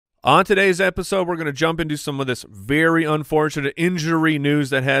On today's episode, we're going to jump into some of this very unfortunate injury news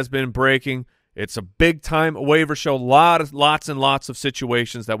that has been breaking. It's a big-time waiver show, lots and lots of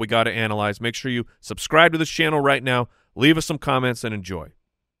situations that we got to analyze. Make sure you subscribe to this channel right now, leave us some comments, and enjoy.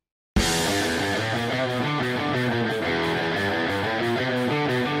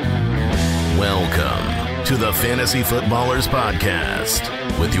 Welcome to the Fantasy Footballers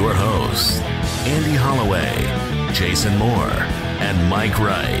Podcast with your hosts, Andy Holloway, Jason Moore, and Mike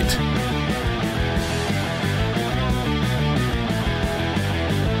Wright.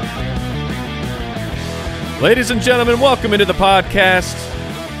 Ladies and gentlemen, welcome into the podcast.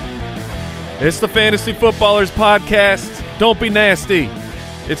 It's the Fantasy Footballers Podcast. Don't be nasty.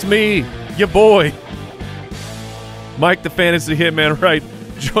 It's me, your boy, Mike the Fantasy Hitman Wright,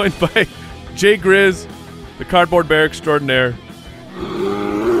 joined by Jay Grizz, the Cardboard Bear Extraordinaire.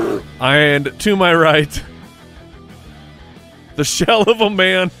 And to my right, the shell of a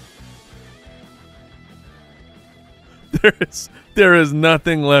man. There is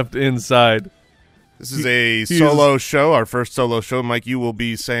nothing left inside. This is a solo show, our first solo show. Mike, you will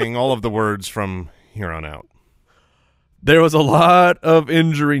be saying all of the words from here on out. There was a lot of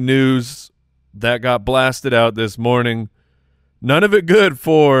injury news that got blasted out this morning. None of it good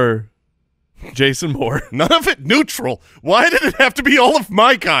for Jason Moore. None of it neutral. Why did it have to be all of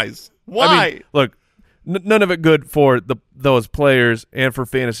my guys? Why? I mean, look, none of it good for those players and for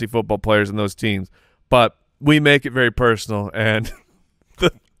fantasy football players and those teams. But we make it very personal, and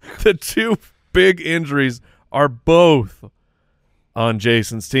the two big injuries are both on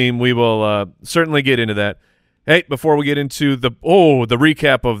Jason's team. We will certainly get into that. Hey, before we get into the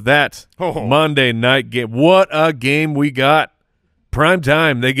recap of that Monday night game, what a game we got. Prime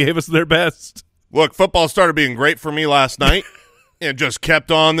time. They gave us their best. Look, football started being great for me last night and just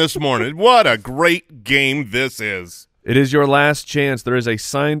kept on this morning. What a great game this is. It is your last chance. There is a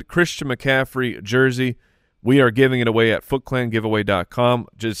signed Christian McCaffrey jersey. We are giving it away at footclangiveaway.com.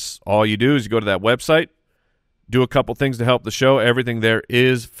 Just all you do is you go to that website, do a couple things to help the show. Everything there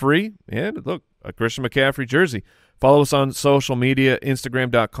is free. And look, a Christian McCaffrey jersey. Follow us on social media,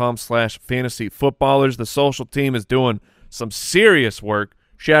 Instagram.com/fantasyfootballers. The social team is doing some serious work.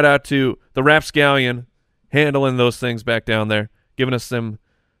 Shout out to the Rapscallion handling those things back down there, giving us them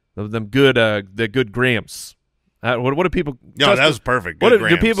good the good grams. What do people? No, that was perfect. What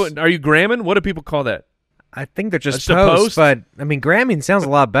do people? Are you gramming? What do people call that? I think they're just a posts, but I mean, gramming sounds a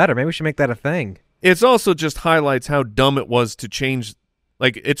lot better. Maybe we should make that a thing. It's also just highlights how dumb it was to change.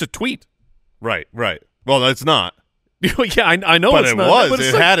 Like, it's a tweet. Right. Well, it's not. Yeah, I know but it's it not. Was. But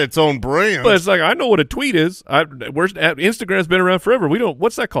it had its own brand. But it's like, I know what a tweet is. Instagram's been around forever.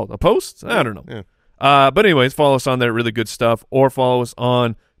 What's that called? A post? I don't know. Yeah. But anyways, follow us on there. Really good stuff. Or follow us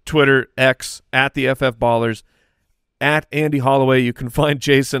on Twitter, X, at the FF Ballers, at Andy Holloway. You can find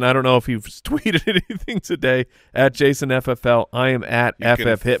Jason. I don't know if you've tweeted anything today, at Jason FFL. I am at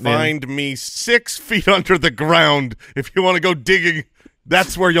FF Hitman. Find me 6 feet under the ground. If you want to go digging,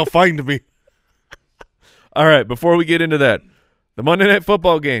 that's where you'll find me. All right, before we get into that, the Monday Night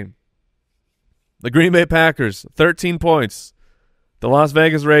Football game. The Green Bay Packers, 13 points. The Las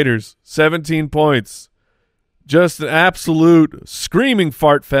Vegas Raiders, 17 points. Just an absolute screaming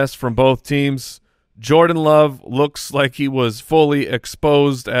fart fest from both teams. Jordan Love looks like he was fully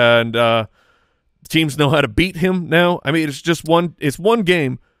exposed, and teams know how to beat him now. I mean, it's one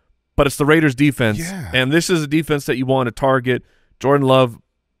game, but it's the Raiders' defense. Yeah. And this is a defense that you want to target. Jordan Love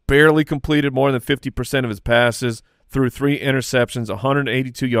barely completed more than 50% of his passes, threw 3 interceptions,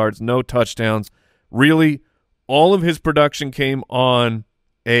 182 yards, no touchdowns. Really, all of his production came on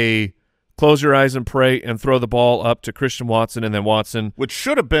a close your eyes and pray and throw the ball up to Christian Watson, and then Watson. Which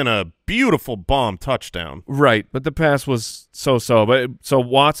should have been a beautiful bomb touchdown. Right, but the pass was so-so. So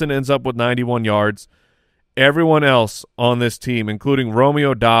Watson ends up with 91 yards. Everyone else on this team, including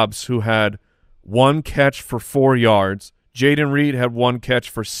Romeo Doubs, who had 1 catch for 4 yards, Jaden Reed had 1 catch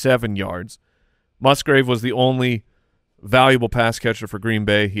for 7 yards. Musgrave was the only valuable pass catcher for Green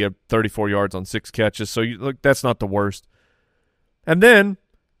Bay. He had 34 yards on 6 catches, so look, that's not the worst. And then,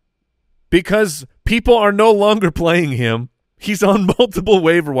 because people are no longer playing him, he's on multiple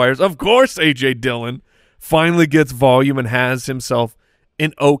waiver wires. Of course, A.J. Dillon finally gets volume and has himself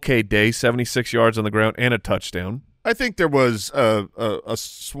an okay day, 76 yards on the ground and a touchdown. I think there was a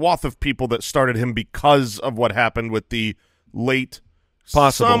swath of people that started him because of what happened with the late,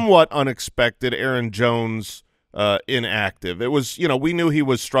 somewhat unexpected Aaron Jones inactive. It was, we knew he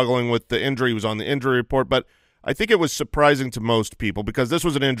was struggling with the injury. He was on the injury report, but I think it was surprising to most people because this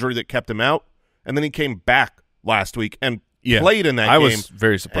was an injury that kept him out, and then he came back last week and played in that game. I was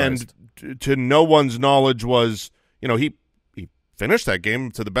very surprised. And to no one's knowledge was, he finish that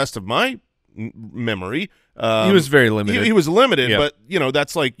game to the best of my memory. He was very limited. He was limited, yeah. but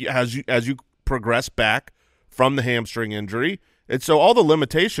that's like as you progress back from the hamstring injury, and so all the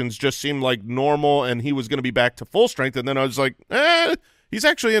limitations just seemed like normal, and he was going to be back to full strength. And then I was like, he's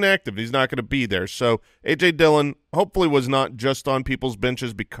actually inactive. He's not going to be there. So A.J. Dillon hopefully was not just on people's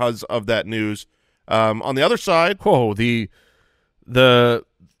benches because of that news. On the other side, the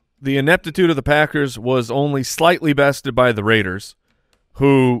ineptitude of the Packers was only slightly bested by the Raiders,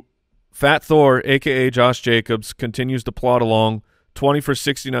 who Fat Thor, a.k.a. Josh Jacobs, continues to plod along, 20 for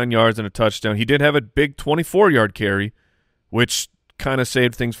 69 yards and a touchdown. He did have a big 24-yard carry, which kind of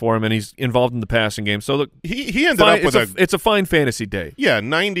saved things for him, and he's involved in the passing game. So look, he ended up with it's a fine fantasy day. Yeah,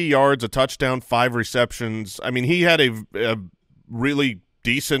 90 yards, a touchdown, 5 receptions. I mean, he had a really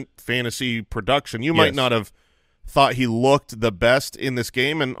decent fantasy production. You might not have thought he looked the best in this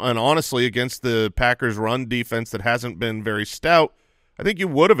game, and honestly, against the Packers' run defense that hasn't been very stout, I think you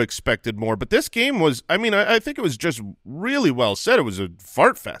would have expected more. But this game was, I think it was just really well said. It was a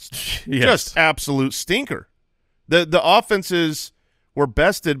fart fest. Yes. Just absolute stinker. The offenses were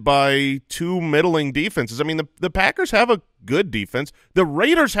bested by 2 middling defenses. I mean, the Packers have a good defense. The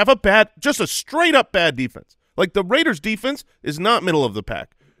Raiders have just a straight-up bad defense. Like, the Raiders' defense is not middle of the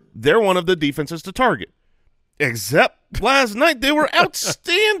pack. They're one of the defenses to target. Except last night, they were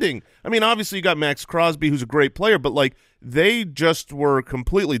outstanding. I mean, obviously you got Max Crosby, who's a great player, but, like, they just were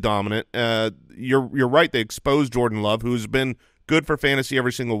completely dominant. You're right. They exposed Jordan Love, who's been good for fantasy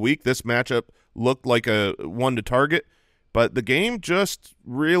every single week. This matchup looked like a one to target, but the game just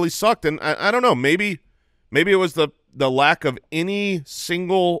really sucked. And I don't know, maybe it was the lack of any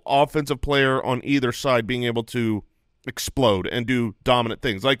single offensive player on either side being able to explode and do dominant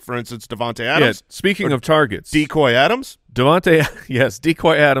things. Like, for instance, Davante Adams. Yeah, speaking of targets. Decoy Adams.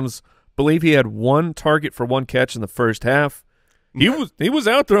 Decoy Adams, believe he had 1 target for 1 catch in the first half. He was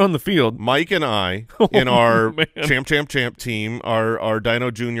out there on the field. Mike and I, in our champ team, our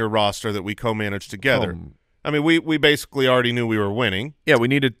Dino Jr. roster that we co-managed together. I mean, we basically already knew we were winning. Yeah, we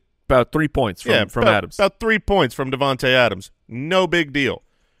needed about 3 points from Adams. About 3 points from Davante Adams. No big deal.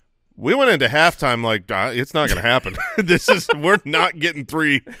 We went into halftime like, it's not going to happen. We're not getting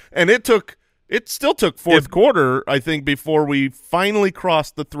 3. And it still took fourth quarter, I think, before we finally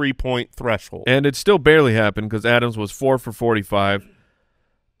crossed the 3-point threshold. And it still barely happened because Adams was 4 for 45.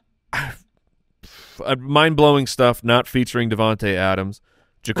 Mind-blowing stuff not featuring Davante Adams.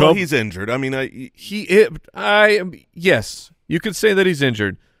 Well, he's injured. I mean, yes, you could say that he's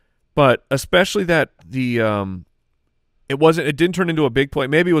injured, but especially that it didn't turn into a big play.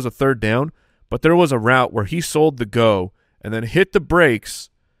 Maybe it was a third down, but there was a route where he sold the go and then hit the brakes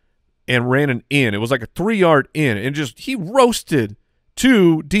and ran an in. It was like a 3-yard in, and he roasted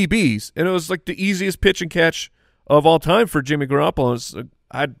 2 DBs, and it was like the easiest pitch and catch of all time for Jimmy Garoppolo.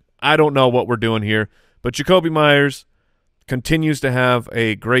 I don't know what we're doing here, but Jacoby Myers continues to have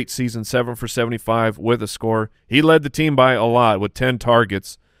a great season, 7 for 75 with a score. He led the team by a lot with 10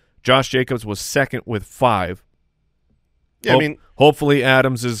 targets. Josh Jacobs was second with 5. Yeah, hopefully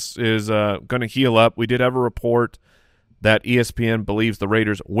Adams is going to heal up. We did have a report that ESPN believes the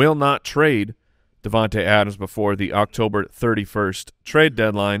Raiders will not trade Davante Adams before the October 31st trade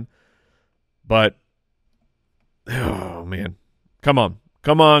deadline. But, oh, man. Come on,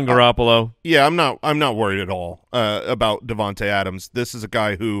 Garoppolo. Yeah, I'm not worried at all about Davante Adams. This is a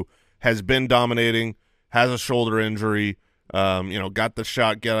guy who has been dominating, has a shoulder injury, got the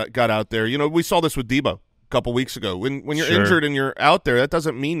shot, got out there. We saw this with Debo a couple weeks ago. When you're injured and you're out there, that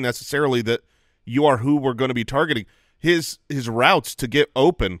doesn't mean necessarily that you are who we're going to be targeting. His routes to get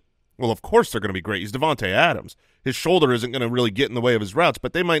open, well, of course they're going to be great. He's Davante Adams. His shoulder isn't going to really get in the way of his routes,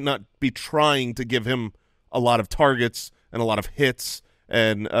 but they might not be trying to give him a lot of targets and a lot of hits.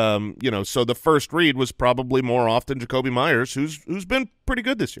 And, so the first read was probably more often Jacoby Myers, who's been pretty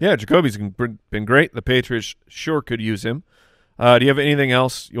good this year. Yeah, Jacoby's been great. The Patriots sure could use him. Do you have anything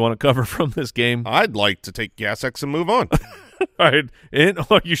else you want to cover from this game? I'd like to take Gas X and move on. All right.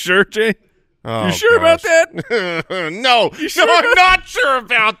 Are you sure, Jay? Oh, you sure about that? No, I'm not sure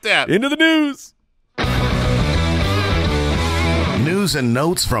about that. Into the news. News and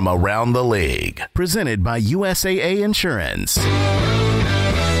notes from around the league. Presented by USAA Insurance.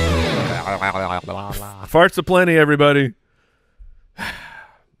 Farts aplenty, everybody.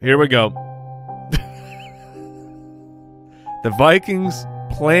 Here we go. The Vikings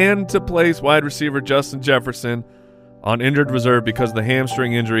plan to place wide receiver Justin Jefferson on injured reserve because of the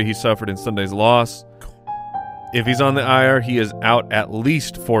hamstring injury he suffered in Sunday's loss. If he's on the IR, he is out at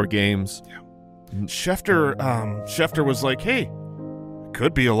least 4 games. Schefter was like, hey,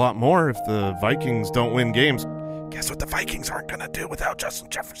 could be a lot more if the Vikings don't win games. Guess what the Vikings aren't going to do without Justin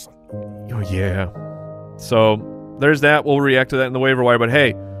Jefferson? Oh, yeah. So there's that. We'll react to that in the waiver wire. But,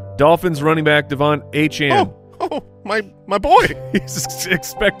 hey, Dolphins running back Devon Achane. Oh, my boy. He's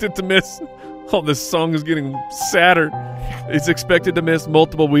expected to miss. Oh, this song is getting sadder. He's expected to miss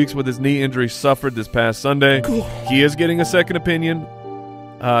multiple weeks with his knee injury suffered this past Sunday. Cool. He is getting a second opinion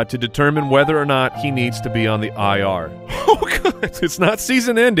to determine whether or not he needs to be on the IR. Oh, God. It's not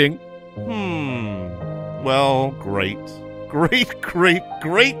season ending. Well, great.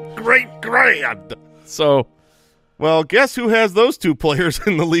 So, well, guess who has those two players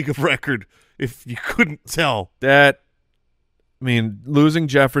in the league of record, if you couldn't tell? Losing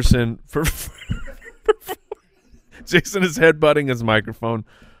Jefferson for Jason is headbutting his microphone.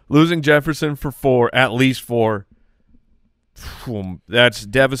 Losing Jefferson for at least four. That's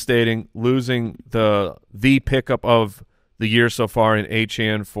devastating. Losing the pickup of the year so far in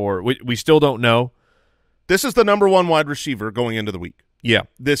Achane for we still don't know. This is the number 1 wide receiver going into the week. Yeah.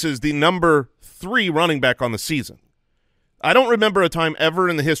 This is the number 3 running back on the season. I don't remember a time ever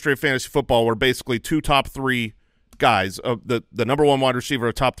in the history of fantasy football where basically 2 top 3 guys, the number 1 wide receiver,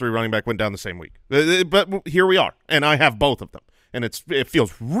 a top 3 running back went down the same week. But here we are, and I have both of them, and it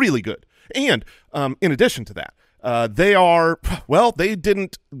feels really good. And in addition to that, they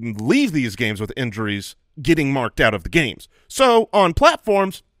didn't leave these games with injuries getting marked out of the games. So on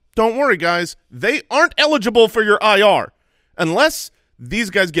platforms, don't worry, guys. They aren't eligible for your IR unless these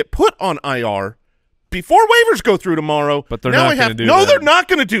guys get put on IR before waivers go through tomorrow. But they're not going to do that. No, they're not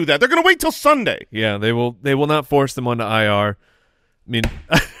going to do that. They're going to wait till Sunday. Yeah, they will not force them onto IR.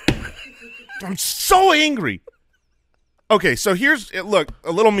 I'm so angry. Okay, so here's a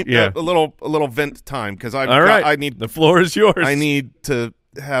little vent time because I need the floor is yours. I need to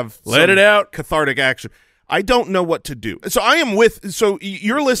have let it out, cathartic action. I don't know what to do. So I am with – so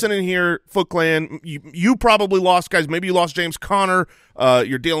you're listening here, Foot Clan. You probably lost guys. Maybe you lost James Conner.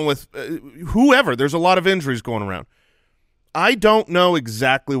 You're dealing with whoever. There's a lot of injuries going around. I don't know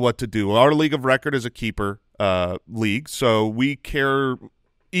exactly what to do. Our league of record is a keeper league, so we care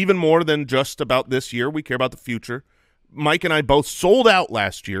even more than just about this year. We care about the future. Mike and I both sold out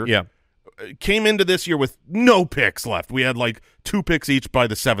last year. Yeah. Came into this year with no picks left. We had like 2 picks each by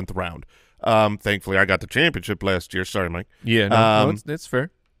the 7th round. Thankfully, I got the championship last year. Sorry, Mike. Yeah, no, it's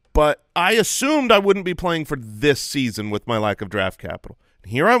fair. But I assumed I wouldn't be playing for this season with my lack of draft capital.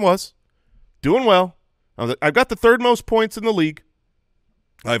 And here I was, doing well. I've got the 3rd most points in the league.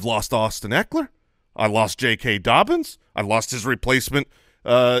 I've lost Austin Eckler. I lost J.K. Dobbins. I lost his replacement,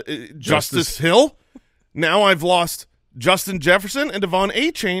 Justice Hill. Now I've lost Justin Jefferson and Devon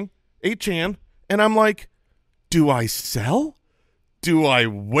Achane, and I'm like, do I sell? Do I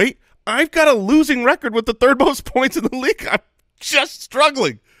wait? I've got a losing record with the 3rd most points in the league. I'm just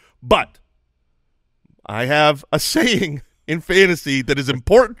struggling. But I have a saying in fantasy that is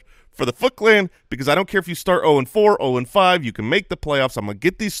important for the Foot Clan because I don't care if you start 0-4, 0-5. You can make the playoffs. I'm going to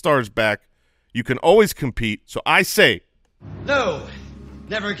get these stars back. You can always compete. So I say. No.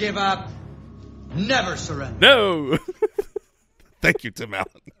 Never give up. Never surrender. No. Thank you, Tim Allen.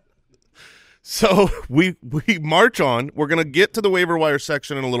 So we march on. We're going to get to the waiver wire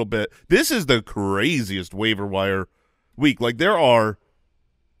section in a little bit. This is the craziest waiver wire week. Like there are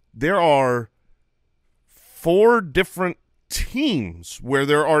 4 different teams where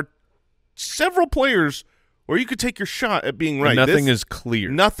there are several players where you could take your shot at being right. And nothing is clear.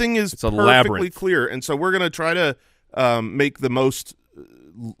 Nothing is it's a perfectly labyrinth. Clear. And so we're going to try to make the most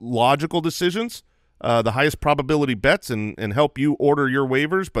logical decisions, the highest probability bets, and help you order your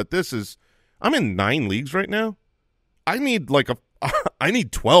waivers. But I'm in 9 leagues right now. I need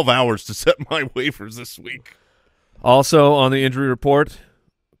 12 hours to set my waivers this week. Also on the injury report,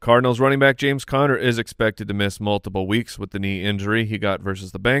 Cardinals running back James Conner is expected to miss multiple weeks with the knee injury he got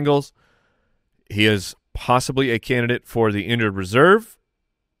versus the Bengals. He is possibly a candidate for the injured reserve,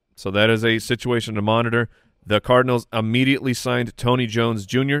 so that is a situation to monitor. The Cardinals immediately signed Tony Jones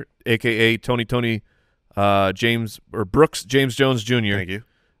Jr., a.k.a. Tony Brooks James Jones Jr. Thank you.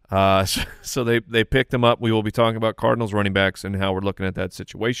 So they picked him up. We will be talking about Cardinals running backs and how we're looking at that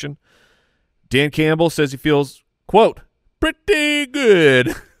situation. Dan Campbell says he feels, quote, pretty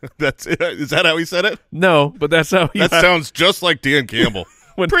good. That's it. Is that how he said it? No, but that's how he That sounds just like Dan Campbell.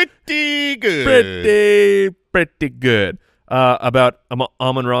 Pretty good. Pretty good. About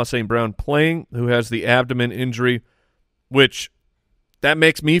Amon-Ra St. Brown playing, who has the abdomen injury, which that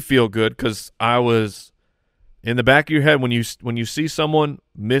makes me feel good because I was in the back of your head when you see someone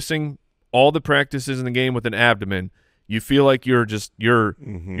missing all the practices in the game with an abdomen, you feel like you're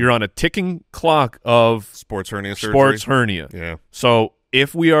on a ticking clock of sports hernia. Yeah. So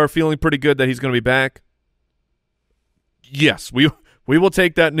if we are feeling pretty good that he's going to be back, Yes, we will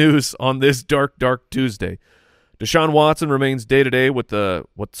take that news on this dark Tuesday. Deshaun Watson remains day-to-day with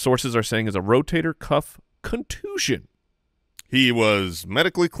what sources are saying is a rotator cuff contusion. He was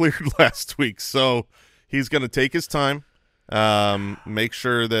medically cleared last week, so he's going to take his time, make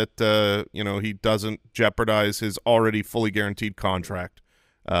sure that he doesn't jeopardize his already fully guaranteed contract.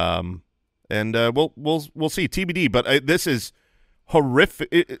 And we'll see. TBD, but this is horrific.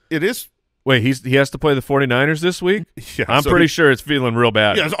 It is. Wait, he has to play the 49ers this week? Yeah, I'm pretty sure it's feeling real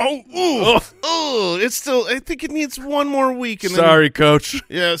bad. Yes. It's still. I think it needs one more week. And sorry, Coach.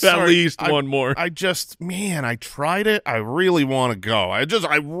 Yeah, at least one more. I tried it. I really want to go. I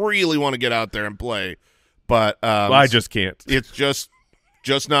really want to get out there and play, but I just can't. It's just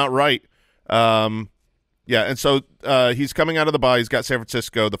not right. Yeah, and so he's coming out of the bye. He's got San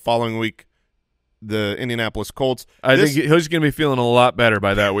Francisco the following week. The Indianapolis Colts. I think he's going to be feeling a lot better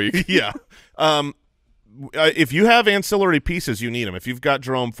by that week. Yeah. If you have ancillary pieces, you need them. If you've got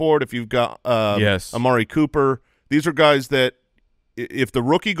Jerome Ford, if you've got Amari Cooper, these are guys that if the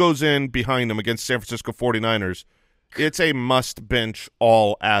rookie goes in behind them against San Francisco 49ers, it's a must bench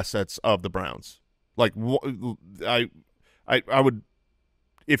all assets of the Browns. Like I would,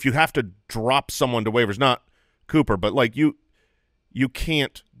 if you have to drop someone to waivers, not Cooper, but like you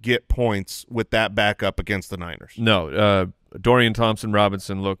can't get points with that backup against the Niners. No, Dorian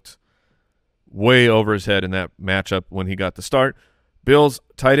Thompson-Robinson looked way over his head in that matchup when he got the start. Bills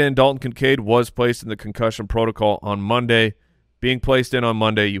tight end Dalton Kincaid was placed in the concussion protocol on Monday. Being placed in on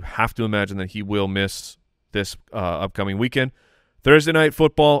Monday, you have to imagine that he will miss this upcoming weekend. Thursday Night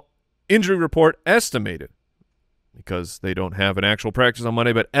Football injury report estimated, because they don't have an actual practice on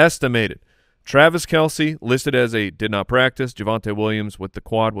Monday, but estimated. Travis Kelce listed as a did not practice. Javonte Williams with the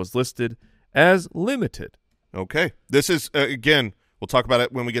quad was listed as limited. Okay. This is, again, we'll talk about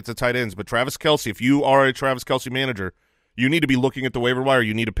it when we get to tight ends, but Travis Kelce, if you are a Travis Kelce manager, you need to be looking at the waiver wire.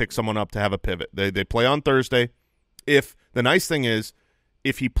 You need to pick someone up to have a pivot. They play on Thursday. If the nice thing is,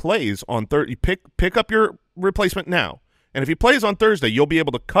 if he plays on Thursday, pick up your replacement now. And if he plays on Thursday, you'll be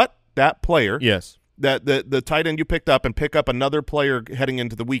able to cut that player. Yes. That the tight end you picked up and pick up another player heading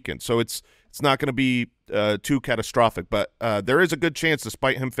into the weekend. So it's not going to be too catastrophic, but there is a good chance,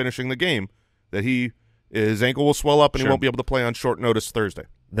 despite him finishing the game, that his ankle will swell up and he won't be able to play on short notice Thursday.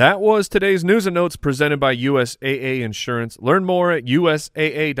 That was today's news and notes presented by USAA Insurance. Learn more at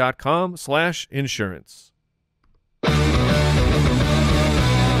usaa.com/insurance.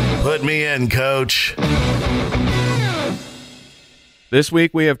 Put me in, Coach. This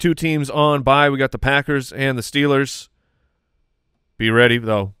week we have two teams on bye. We got the Packers and the Steelers. Be ready,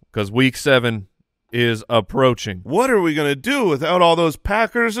 though, because Week 7 is approaching. What are we going to do without all those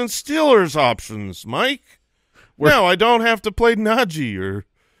Packers and Steelers options, Mike? Now I don't have to play Najee or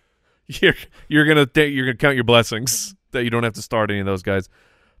you're gonna count your blessings that you don't have to start any of those guys.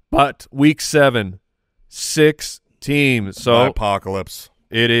 But Week 7, 6 teams. So apocalypse.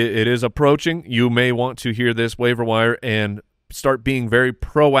 It is approaching. You may want to hear this waiver wire and start being very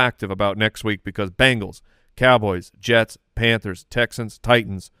proactive about next week, because Bengals, Cowboys, Jets, Panthers, Texans,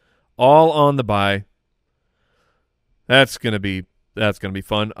 Titans, all on the bye. That's gonna be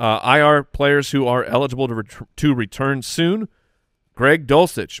fun. IR players who are eligible to return soon. Greg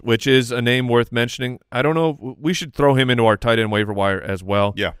Dulcich, which is a name worth mentioning. I don't know. We should throw him into our tight end waiver wire as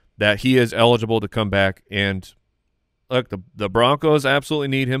well. Yeah, that he is eligible to come back. And look, the Broncos absolutely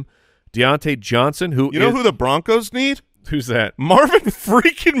need him. Deontay Johnson, who who the Broncos need? Who's that? Marvin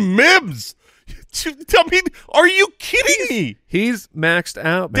freaking Mims. I mean, are you kidding me? He's maxed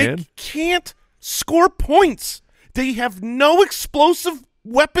out, man. They can't score points. They have no explosive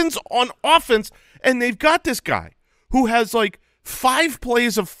weapons on offense, and they've got this guy who has like 5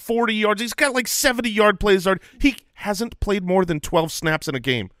 plays of 40 yards. He's got like 70-yard plays. He hasn't played more than 12 snaps in a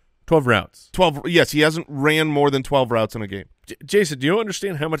game. 12 routes. 12. Yes, he hasn't ran more than 12 routes in a game. Jason, do you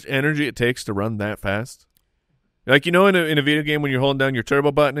understand how much energy it takes to run that fast? Like, in a video game when you're holding down your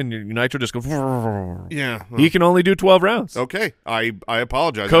turbo button and your nitro just goes. Yeah. He can only do 12 rounds. Okay. I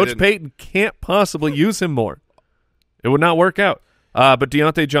apologize. Coach Payton can't possibly use him more. It would not work out. But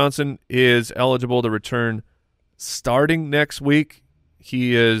Deontay Johnson is eligible to return starting next week.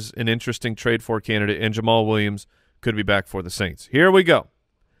 He is an interesting trade for candidate, and Jamal Williams could be back for the Saints. Here we go.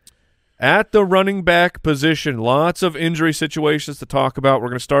 At the running back position, lots of injury situations to talk about. We're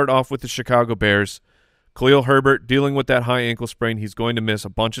going to start off with the Chicago Bears. Khalil Herbert dealing with that high ankle sprain. He's going to miss a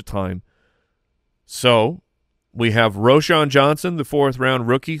bunch of time. So we have Roschon Johnson, the 4th-round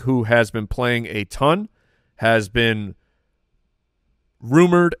rookie, who has been playing a ton, has been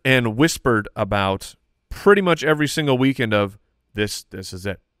rumored and whispered about pretty much every single weekend of this is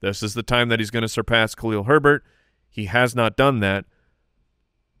it. This is the time that he's going to surpass Khalil Herbert. He has not done that,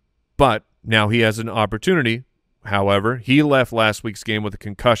 but now he has an opportunity. However, he left last week's game with a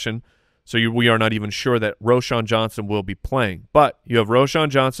concussion, so we are not even sure that Roschon Johnson will be playing. But you have Roschon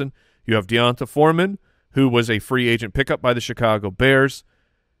Johnson, you have Deonta Foreman, who was a free agent pickup by the Chicago Bears.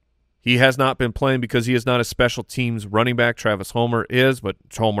 He has not been playing because he is not a special teams running back. Travis Homer is, but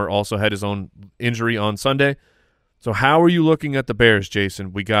Homer also had his own injury on Sunday. So how are you looking at the Bears,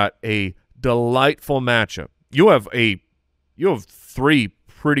 Jason? We got a delightful matchup. You have three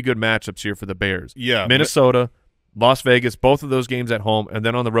pretty good matchups here for the Bears. Yeah. Minnesota, Las Vegas, both of those games at home, and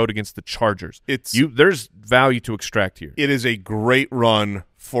then on the road against the Chargers. There's value to extract here. It is a great run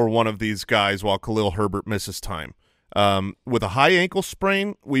for one of these guys while Khalil Herbert misses time. With a high ankle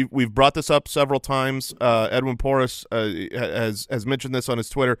sprain, we've brought this up several times. Edwin Porras has mentioned this on his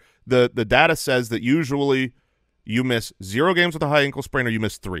Twitter. The data says that usually you miss 0 games with a high ankle sprain or you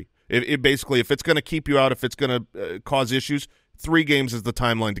miss 3. It basically, if it's going to keep you out, if it's going to cause issues, 3 games is the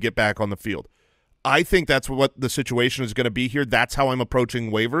timeline to get back on the field. I think that's what the situation is going to be here. That's how I'm approaching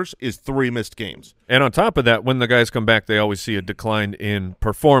waivers, is 3 missed games. And on top of that, when the guys come back, they always see a decline in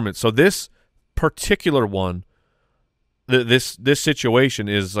performance. So this particular one, this situation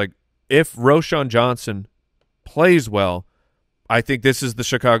is like, if Roschon Johnson plays well, I think this is the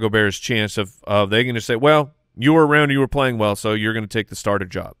Chicago Bears' chance of they can just say, well, you were around, you were playing well, so you're going to take the starter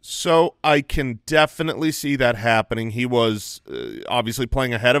job. So I can definitely see that happening. He was obviously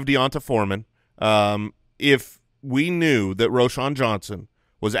playing ahead of Deonta Foreman. If we knew that Roschon Johnson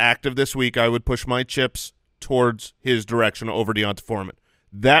was active this week, I would push my chips towards his direction over Deonta Foreman.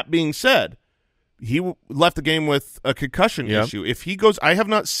 That being said, he left the game with a concussion issue. If he goes, I have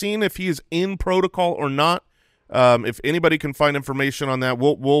not seen if he is in protocol or not. If anybody can find information on that,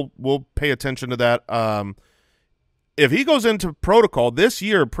 we'll pay attention to that. If he goes into protocol this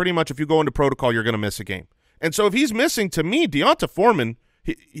year, pretty much if you go into protocol, you're going to miss a game. And so if he's missing, to me, Deonta Foreman,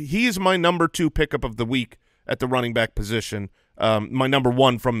 he is my number 2 pickup of the week at the running back position, my number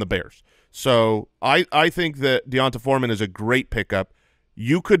 1 from the Bears. So I think that Deonta Foreman is a great pickup.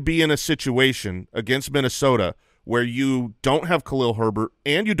 You could be in a situation against Minnesota where you don't have Khalil Herbert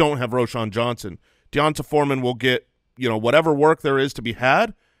and you don't have Roschon Johnson. Deonta Foreman will get, whatever work there is to be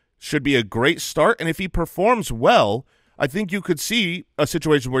had. Should be a great start, and if he performs well, I think you could see a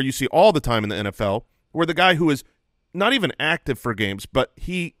situation where you see all the time in the NFL where the guy who is not even active for games, but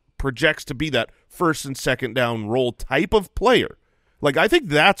he projects to be that first and second down role type of player. Like, I think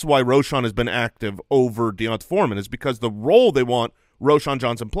that's why Roschon has been active over Deonta Foreman, is because the role they want Roschon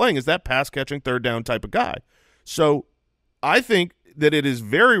Johnson playing is that pass-catching third down type of guy. So I think that it is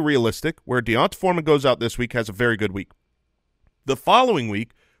very realistic where Deonta Foreman goes out this week, has a very good week. The following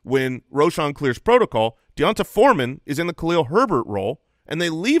week, when Roschon clears protocol, Deonta Foreman is in the Khalil Herbert role, and they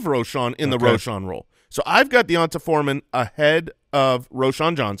leave Roschon in the Roschon role. So I've got Deonta Foreman ahead of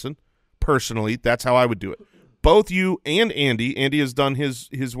Roschon Johnson. Personally, that's how I would do it. Both you and Andy has done his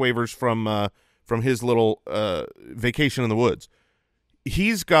waivers from his little vacation in the woods.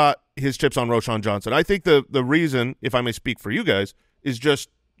 He's got his chips on Roschon Johnson. I think the reason, if I may speak for you guys, is just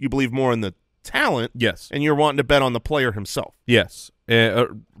you believe more in the talent. Yes. And you're wanting to bet on the player himself. Yes.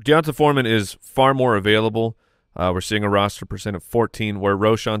 Deonta Foreman is far more available. We're seeing a roster percent of 14, where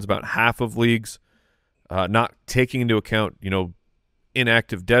Roschon's about half of leagues, not taking into account,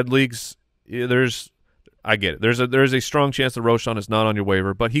 inactive dead leagues. I get it. There's a strong chance that Roschon is not on your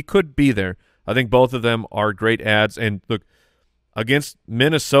waiver, but he could be there. I think both of them are great ads. And look, against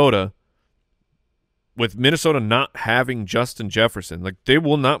Minnesota, with Minnesota not having Justin Jefferson, like, they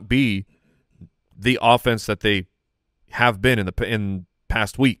will not be the offense that they have been in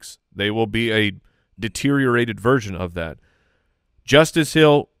past weeks. They will be a deteriorated version of that. Justice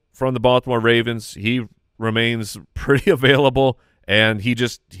Hill from the Baltimore Ravens, he remains pretty available, and he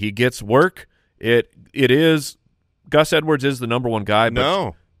gets work. It is Gus Edwards is the number 1 guy.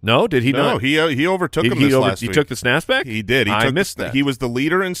 But no, did he not? No, he overtook him this last week. He took the snaps back? He did. I missed that. He was the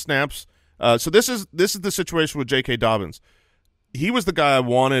leader in snaps. So this is the situation with J.K. Dobbins. He was the guy I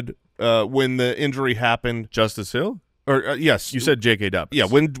wanted when the injury happened. Justice Hill? Or yes. You said J.K. Dobbins. Yeah,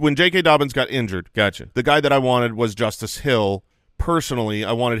 when J.K. Dobbins got injured. Gotcha. The guy that I wanted was Justice Hill. Personally,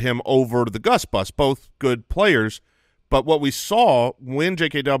 I wanted him over the Gus Bus, both good players. But what we saw when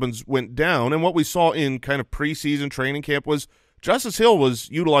J.K. Dobbins went down, and what we saw in kind of preseason training camp, was Justice Hill was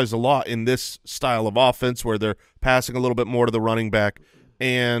utilized a lot in this style of offense where they're passing a little bit more to the running back.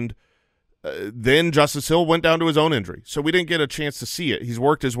 And then Justice Hill went down to his own injury. So we didn't get a chance to see it. He's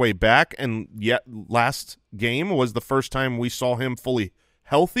worked his way back, and yet last game was the first time we saw him fully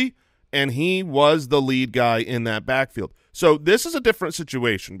healthy, and he was the lead guy in that backfield. So this is a different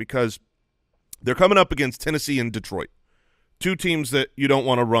situation because They're coming up against Tennessee and Detroit, two teams that you don't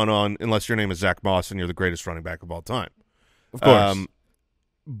want to run on unless your name is Zach Moss and you're the greatest running back of all time. Of course.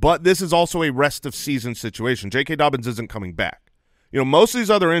 But this is also a rest of season situation. J.K. Dobbins isn't coming back. Most of these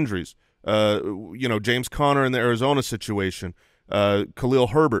other injuries, James Conner in the Arizona situation, Khalil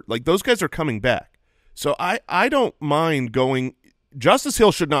Herbert, like those guys are coming back. So I don't mind going – Justice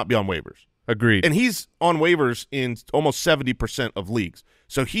Hill should not be on waivers. Agreed. And he's on waivers in almost 70% of leagues.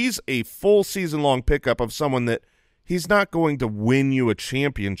 So he's a full season-long pickup of someone that he's not going to win you a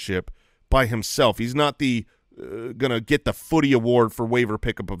championship by himself. He's not the going to get the Footy Award for waiver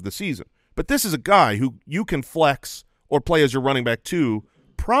pickup of the season. But this is a guy who you can flex or play as your running back too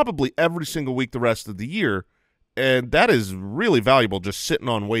probably every single week the rest of the year, and that is really valuable just sitting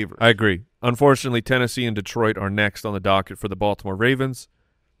on waivers. I agree. Unfortunately, Tennessee and Detroit are next on the docket for the Baltimore Ravens.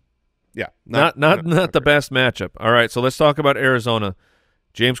 Yeah. Not the best matchup. All right, so let's talk about Arizona.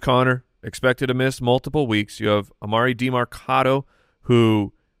 James Conner expected to miss multiple weeks. You have Amari DiMarcado,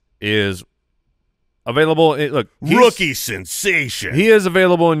 who is available. Rookie sensation. He is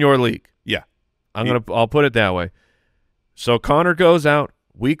available in your league. Yeah. I'll put it that way. So Conner goes out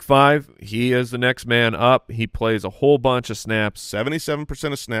week 5. He is the next man up. He plays a whole bunch of snaps.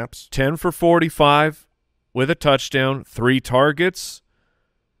 77% of snaps. 10 for 45 with a touchdown, 3 targets.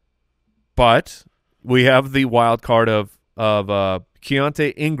 But we have the wild card of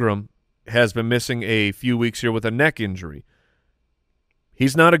Keontae Ingram has been missing a few weeks here with a neck injury.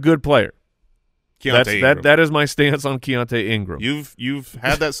 He's not a good player. That is my stance on Keontae Ingram. You've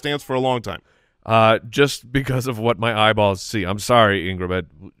had that stance for a long time. Just because of what my eyeballs see. I'm sorry,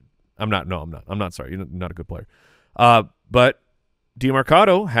 Ingram. I'm not. No, I'm not. I'm not sorry. You're not a good player. But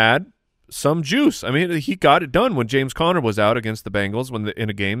DiMarcado had some juice. I mean, he got it done when James Conner was out against the Bengals in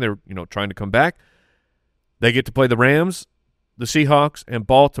a game they're trying to come back. They get to play the Rams, the Seahawks, and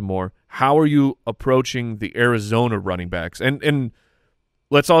Baltimore. How are you approaching the Arizona running backs? And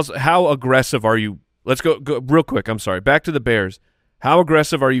let's also, how aggressive are you? Let's go real quick. I'm sorry. Back to the Bears. How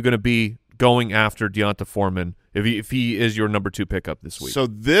aggressive are you going to be going after Deonta Foreman if he is your number 2 pickup this week? So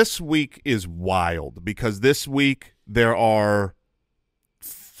this week is wild because this week there are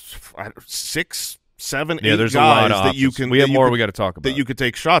 6, 7, 8 there's guys a lot that you can. We have more we got to talk about that you could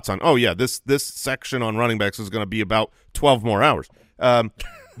take shots on. Oh yeah, this section on running backs is going to be about 12 more hours. So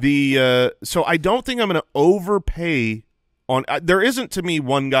I don't think I'm going to overpay on. There isn't to me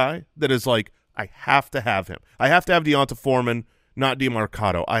one guy that is like I have to have him. I have to have Deonta Foreman, not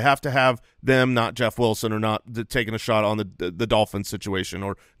DiMarcado. I have to have them, not Jeff Wilson, or not taking a shot on the Dolphins situation,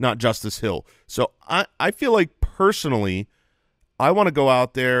 or not Justice Hill. So I feel like personally, I want to go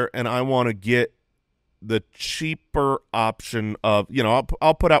out there and I want to get the cheaper option of,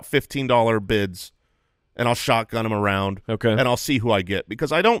 I'll put out $15 bids and I'll shotgun them around. Okay. And I'll see who I get,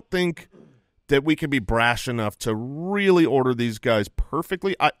 because I don't think that we can be brash enough to really order these guys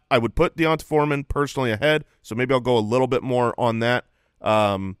perfectly. I would put Deonta Foreman personally ahead, so maybe I'll go a little bit more on that.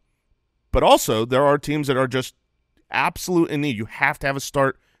 But also, there are teams that are just absolute in need. You have to have a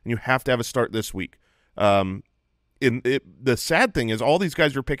start, and you have to have a start this week. The sad thing is all these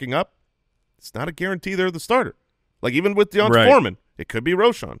guys you're picking up, it's not a guarantee they're the starter. Like even with Deonta Foreman, it could be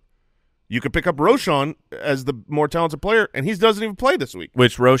Roschon. You could pick up Roschon as the more talented player, and he doesn't even play this week.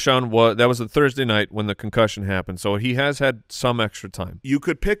 Which Roschon that was a Thursday night when the concussion happened, so he has had some extra time. You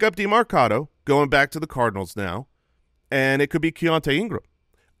could pick up DiMarcado, going back to the Cardinals now, and it could be Keontae Ingram.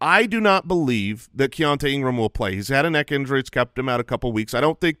 I do not believe that Keontae Ingram will play. He's had a neck injury. It's kept him out a couple weeks. I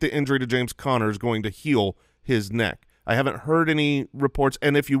don't think the injury to James Conner is going to heal his neck. I haven't heard any reports,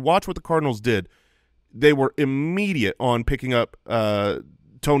 and if you watch what the Cardinals did, they were immediate on picking up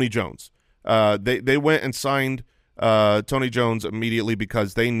Tony Jones. They went and signed Tony Jones immediately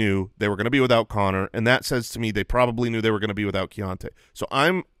because they knew they were going to be without Conner, and that says to me they probably knew they were going to be without Keontae. So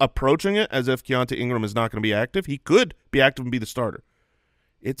I'm approaching it as if Keontae Ingram is not going to be active. He could be active and be the starter.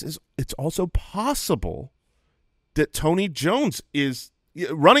 It's also possible that Tony Jones is –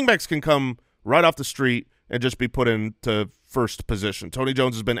 running backs can come right off the street and just be put into first position. Tony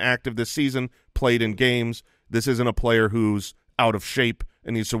Jones has been active this season, played in games. This isn't a player who's out of shape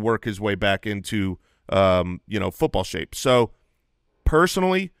and needs to work his way back into football shape. So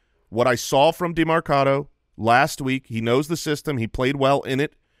personally, what I saw from DiMarcado last week, he knows the system. He played well in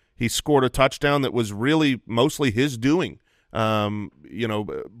it. He scored a touchdown that was really mostly his doing.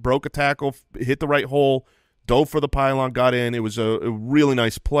 Broke a tackle, hit the right hole, dove for the pylon, got in. It was a really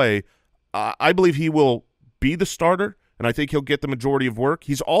nice play. I believe he will be the starter, and I think he'll get the majority of work.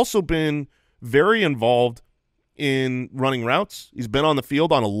 He's also been very involved in running routes. He's been on the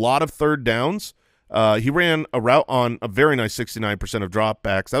field on a lot of third downs. He ran a route on a very nice 69% of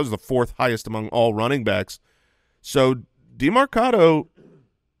dropbacks. That was the fourth highest among all running backs. So DeMarcado,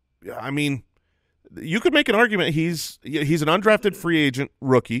 I mean, you could make an argument he's an undrafted free agent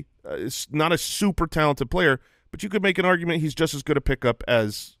rookie. It's not a super talented player, but you could make an argument he's just as good a pickup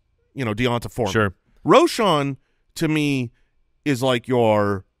as, Deonta Foreman. Sure. Roschon, to me, is like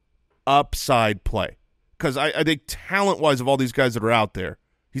your upside play because I think talent-wise of all these guys that are out there,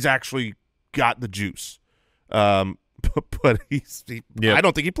 he's actually got the juice. But I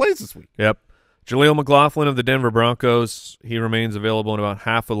don't think he plays this week. Yep. Jaleel McLaughlin of the Denver Broncos, he remains available in about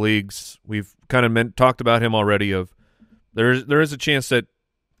half of leagues. We've kind of talked about him already. There is a chance that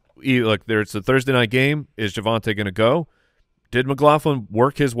there's a Thursday night game. Is Javonte going to go? Did McLaughlin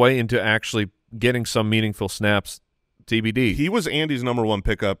work his way into actually getting some meaningful snaps? TBD. He was Andy's number one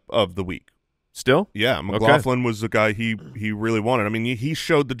pickup of the week. Still? Yeah, McLaughlin was the guy he really wanted. I mean, he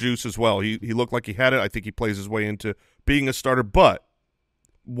showed the juice as well. He looked like he had it. I think he plays his way into being a starter. But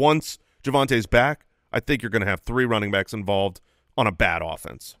once Javonte's back, I think you're going to have three running backs involved on a bad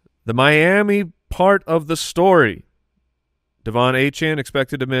offense. The Miami part of the story. Devon Achane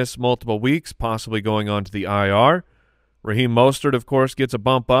expected to miss multiple weeks, possibly going on to the IR. Raheem Mostert, of course, gets a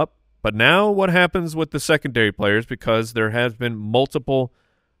bump up. But now what happens with the secondary players, because there has been multiple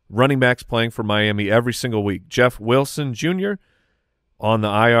running backs playing for Miami every single week. Jeff Wilson Jr. on the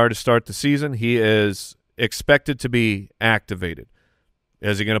IR to start the season. He is expected to be activated.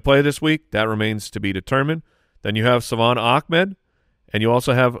 Is he going to play this week? That remains to be determined. Then you have Savon Ahmed, and you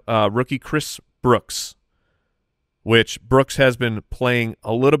also have rookie Chris Brooks, which Brooks has been playing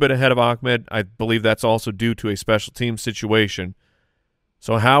a little bit ahead of Ahmed. I believe that's also due to a special team situation.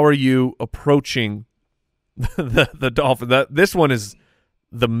 So how are you approaching the Dolphins? This one is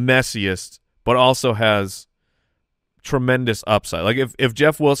the messiest, but also has tremendous upside. Like if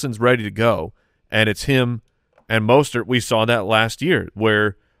Jeff Wilson's ready to go and it's him and Mostert, we saw that last year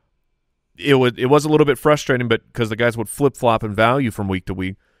where it was a little bit frustrating, but because the guys would flip-flop in value from week to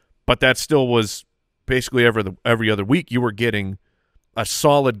week, but that still was basically every other week you were getting a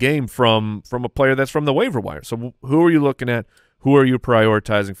solid game from a player that's from the waiver wire. So who are you looking at? Who are you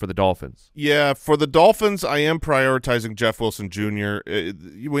prioritizing for the Dolphins? Yeah, for the Dolphins, I am prioritizing Jeff Wilson Jr.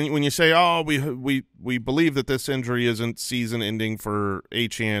 When you say, "Oh, we believe that this injury isn't season-ending for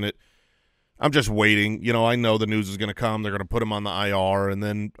Achane," I'm just waiting. I know the news is going to come. They're going to put him on the IR, and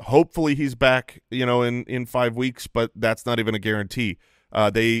then hopefully he's back. In 5 weeks, but that's not even a guarantee.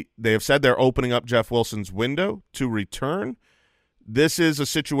 They have said they're opening up Jeff Wilson's window to return. This is a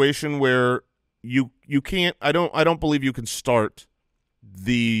situation where you can't. I don't believe you can start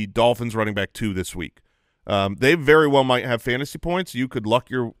the Dolphins running back 2 this week. They very well might have fantasy points. You could luck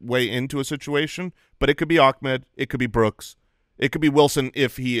your way into a situation, but it could be Ahmed, it could be Brooks, it could be Wilson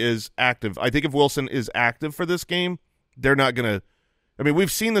if he is active. I think if Wilson is active for this game, they're not going to. I mean,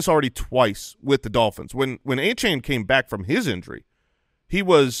 we've seen this already twice with the Dolphins. When Achane came back from his injury, he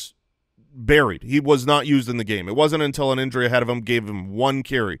was buried. He was not used in the game. It wasn't until an injury ahead of him gave him 1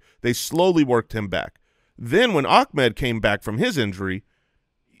 carry. They slowly worked him back. Then when Ahmed came back from his injury,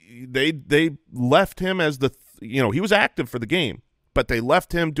 they left him as he was active for the game, but they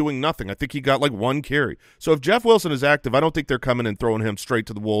left him doing nothing. I think he got like 1 carry. So if Jeff Wilson is active, I don't think they're coming and throwing him straight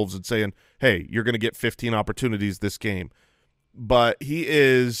to the Wolves and saying, hey, you're going to get 15 opportunities this game. But he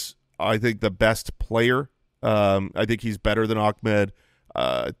is, I think, the best player. I think he's better than Ahmed.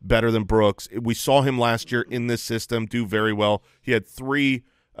 Better than Brooks. We saw him last year in this system do very well. He had 3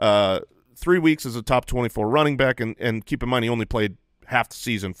 weeks as a top 24 running back, and keep in mind he only played half the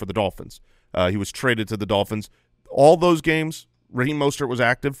season for the Dolphins. He was traded to the Dolphins. All those games Raheem Mostert was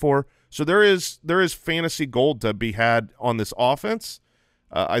active for. So there is fantasy gold to be had on this offense.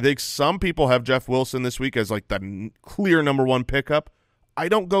 I think some people have Jeff Wilson this week as like the clear number 1 pickup. I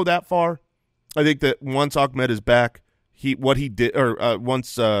don't go that far. I think that once Ahmed is back, once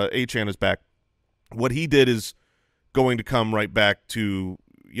Achane is back, what he did is going to come right back to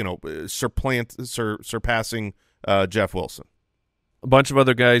surpassing Jeff Wilson. A bunch of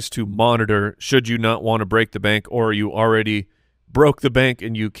other guys to monitor should you not want to break the bank, or you already broke the bank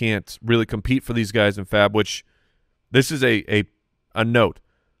and you can't really compete for these guys in Fab, which this is a note.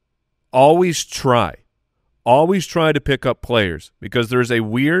 Always try to pick up players, because there's a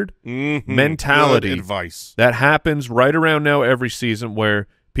weird mentality advice that happens right around now every season where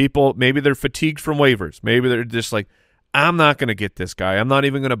people, maybe they're fatigued from waivers. Maybe they're just like, I'm not going to get this guy. I'm not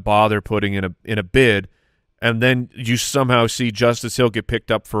even going to bother putting in a bid. And then you somehow see Justice Hill get picked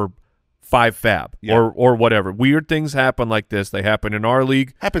up for 5 Fab or whatever. Weird things happen like this. They happen in our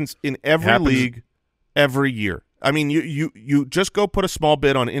league. Happens in every league every year. I mean, you just go put a small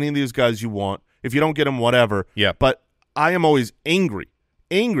bid on any of these guys you want, If you don't get him, whatever. Yeah. But I am always angry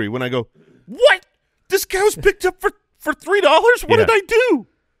when I go, what? This guy was picked up for $3? What did I do?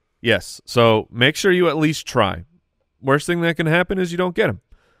 Yes. So make sure you at least try. Worst thing that can happen is you don't get him.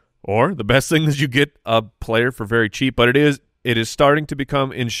 Or the best thing is you get a player for very cheap. But it is starting to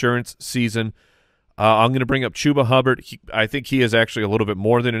become insurance season. I'm going to bring up Chuba Hubbard. I think he is actually a little bit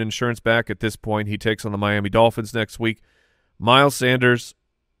more than an insurance back at this point. He takes on the Miami Dolphins next week. Miles Sanders,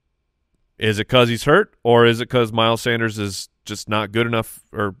 is it because he's hurt, or is it because Miles Sanders is just not good enough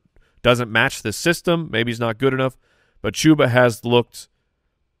or doesn't match the system? Maybe he's not good enough. But Chuba has looked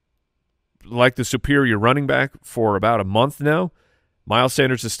like the superior running back for about a month now. Miles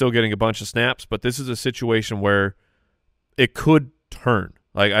Sanders is still getting a bunch of snaps, but this is a situation where it could turn.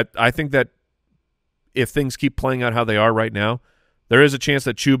 Like I think that if things keep playing out how they are right now, there is a chance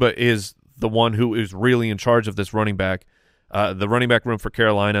that Chuba is the one who is really in charge of this running back, the running back room for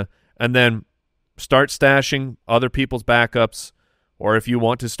Carolina, and then start stashing other people's backups, or if you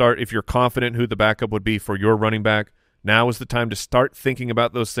want to start, if you're confident who the backup would be for your running back, now is the time to start thinking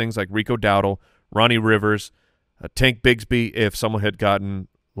about those things like Rico Dowdle, Ronnie Rivers, Tank Bigsby, if someone had gotten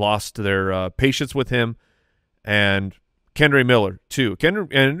lost to their patience with him, and Kendre Miller too.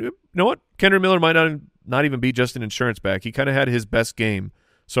 And you know what? Kendre Miller might not even be just an insurance back. He kind of had his best game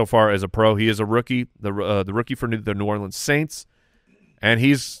so far as a pro. He is a rookie, the rookie for the New Orleans Saints, and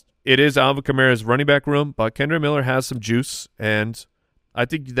it is Alvin Kamara's running back room, but Kendre Miller has some juice, and I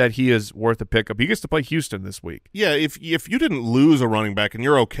think that he is worth a pickup. He gets to play Houston this week. Yeah, if you didn't lose a running back and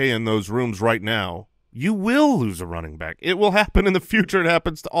you're okay in those rooms right now, you will lose a running back. It will happen in the future. It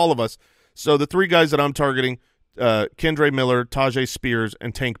happens to all of us. So the three guys that I'm targeting, Kendre Miller, Tajay Spears,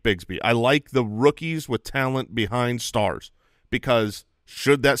 and Tank Bigsby. I like the rookies with talent behind stars because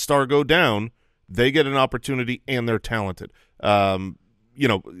should that star go down, they get an opportunity and they're talented.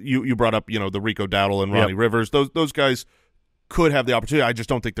 You brought up, the Rico Dowdle and Ronnie Rivers. Those guys could have the opportunity. I just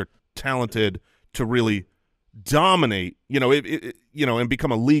don't think they're talented to really dominate, and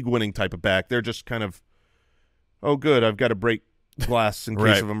become a league-winning type of back. They're just kind of, oh, good, I've got to break glass in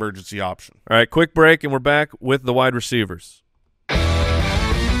case of emergency option. All right, quick break, and we're back with the wide receivers.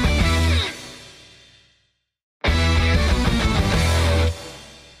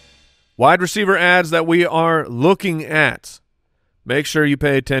 Wide receiver ads that we are looking at. Make sure you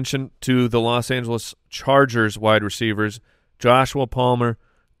pay attention to the Los Angeles Chargers wide receivers, Joshua Palmer,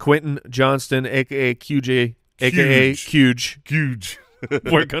 Quentin Johnston, a.k.a. QJ, a.k.a. Huge.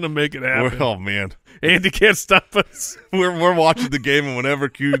 We're going to make it happen. Oh, man. Andy can't stop us. We're watching the game, and whenever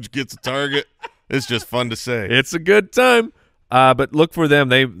Huge gets a target, it's just fun to say. It's a good time. But look for them.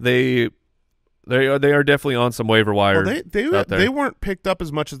 They are definitely on some waiver wire. Well, they weren't picked up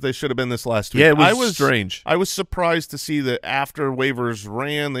as much as they should have been this last week. Yeah, it was strange. I was surprised to see that after waivers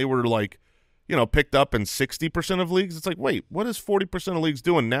ran, they were picked up in 60% of leagues. It's like, wait, what is 40% of leagues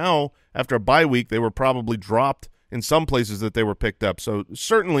doing now? After a bye week, they were probably dropped in some places that they were picked up. So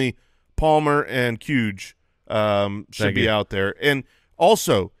certainly Palmer and Huge should be out there. And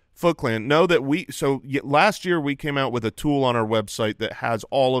also, Foot Clan, know that last year we came out with a tool on our website that has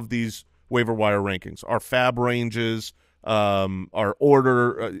all of these waiver wire rankings, our fab ranges, our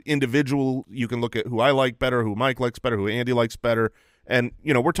order, individual. You can look at who I like better, who Mike likes better, who Andy likes better. And,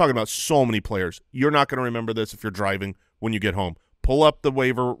 we're talking about so many players. You're not going to remember this if you're driving when you get home. Pull up the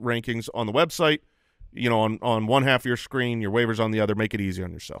waiver rankings on the website, on one half of your screen, your waivers on the other. Make it easy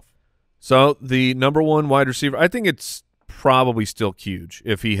on yourself. So the number one wide receiver, I think it's probably still Huge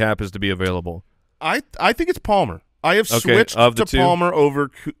if he happens to be available. I think it's Palmer. I have switched to Palmer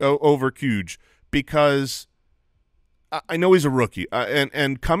over Huge because I know he's a rookie.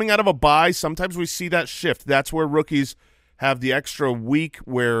 And coming out of a bye, sometimes we see that shift. That's where rookies have the extra week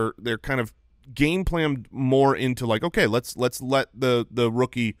where they're kind of game planned more into like, okay, let's let the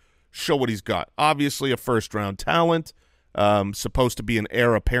rookie show what he's got. Obviously a first-round talent, supposed to be an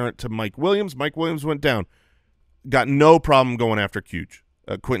heir apparent to Mike Williams. Mike Williams went down. Got no problem going after Huge,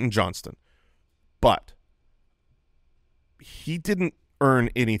 Quentin Johnston. But he didn't earn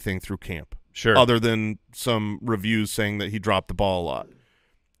anything through camp. Sure. Other than some reviews saying that he dropped the ball a lot.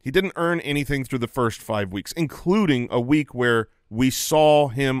 He didn't earn anything through the first 5 weeks, including a week where we saw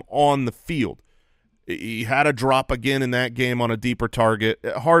him on the field. He had a drop again in that game on a deeper target.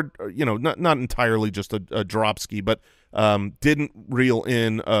 Hard, not entirely just a drop ski, but didn't reel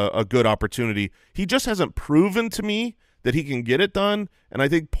in a good opportunity. He just hasn't proven to me that he can get it done. And I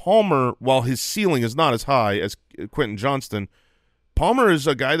think Palmer, while his ceiling is not as high as Quentin Johnston, Palmer is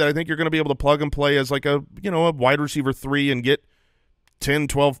a guy that I think you're going to be able to plug and play as like a wide receiver 3 and get 10,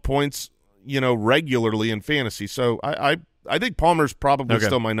 12 points, regularly in fantasy. So I think Palmer's probably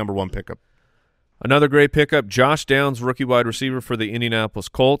still my number one pickup. Another great pickup, Josh Downs, rookie wide receiver for the Indianapolis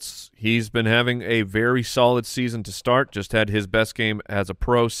Colts. He's been having a very solid season to start. Just had his best game as a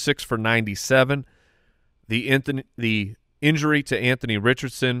pro, 6 for 97. The injury to Anthony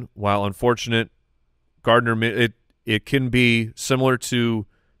Richardson, while unfortunate, Gardner, it can be similar to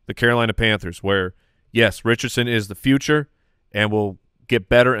the Carolina Panthers, where, yes, Richardson is the future and will get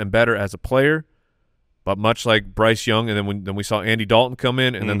better and better as a player, but much like Bryce Young, and then we saw Andy Dalton come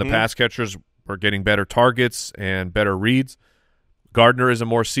in, and then the pass catchers were getting better targets and better reads. Gardner is a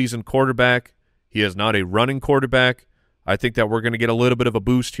more seasoned quarterback. He is not a running quarterback. I think that we're going to get a little bit of a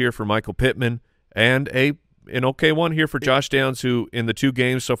boost here for Michael Pittman and an okay one here for Josh Downs, who in the 2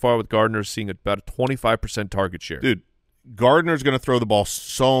 games so far with Gardner is seeing about a 25% target share. Dude, Gardner's going to throw the ball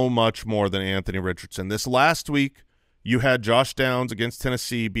so much more than Anthony Richardson. This last week, you had Josh Downs against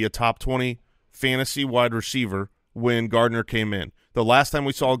Tennessee be a top 20 fantasy wide receiver when Gardner came in. The last time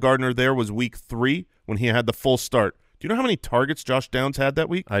we saw Gardner there was week 3 when he had the full start. Do you know how many targets Josh Downs had that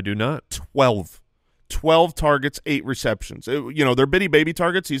week? I do not. 12. 12 targets, 8 receptions. They're bitty baby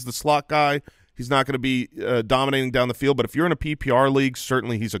targets. He's the slot guy. He's not going to be dominating down the field. But if you're in a PPR league,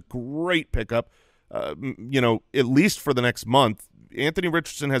 certainly he's a great pickup, at least for the next month. Anthony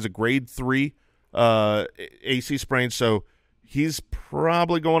Richardson has a grade 3 AC sprain, so he's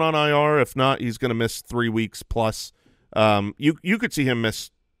probably going on IR. If not, he's going to miss 3 weeks plus. You could see him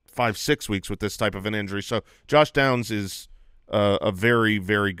miss 5-6 weeks with this type of an injury. So Josh Downs is a very,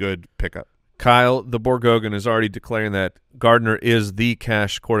 very good pickup. Kyle, the Borgogan, is already declaring that Gardner is the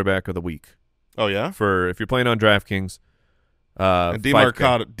cash quarterback of the week. Oh, yeah? For if you're playing on DraftKings. And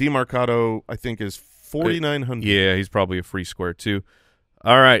DeMarcado, I think, is 4,900. Yeah, he's probably a free square, too.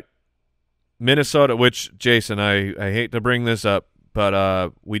 All right. Minnesota, which, Jason, I hate to bring this up,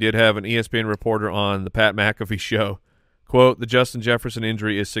 but we did have an ESPN reporter on the Pat McAfee show. Quote, the Justin Jefferson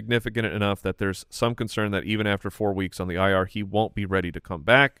injury is significant enough that there's some concern that even after 4 weeks on the IR, he won't be ready to come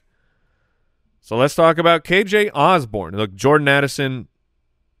back. So let's talk about KJ Osborne. Look, Jordan Addison,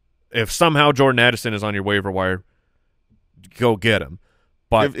 if somehow Jordan Addison is on your waiver wire, go get him.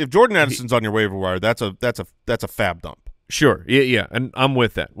 But if Jordan Addison's on your waiver wire, that's a fab dump. Sure, yeah, and I'm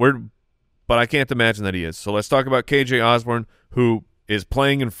with that. But I can't imagine that he is. So let's talk about KJ Osborne, who is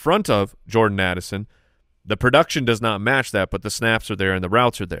playing in front of Jordan Addison. The production does not match that, but the snaps are there and the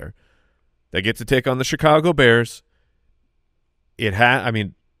routes are there. They get to take on the Chicago Bears.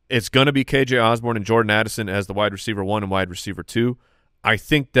 It's going to be KJ Osborne and Jordan Addison as the wide receiver 1 and wide receiver 2. I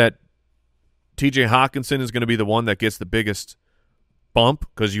think that TJ Hawkinson is going to be the one that gets the biggest bump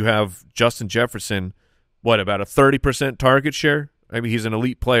because you have Justin Jefferson, about a 30% target share? He's an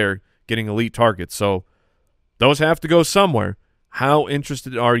elite player getting elite targets. So those have to go somewhere. How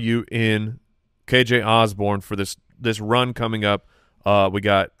interested are you in KJ Osborne for this run coming up? We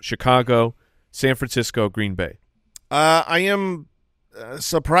got Chicago, San Francisco, Green Bay. I am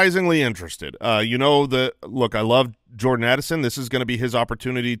surprisingly interested. I love Jordan Addison. This is going to be his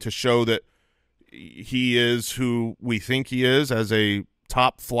opportunity to show that he is who we think he is as a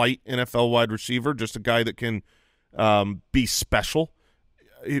top flight NFL wide receiver, just a guy that can be special.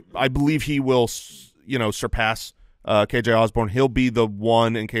 I believe he will, surpass KJ Osborne. He'll be the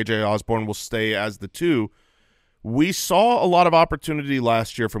 1, and KJ Osborne will stay as the 2. We saw a lot of opportunity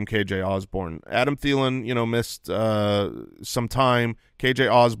last year from KJ Osborne. Adam Thielen, missed some time.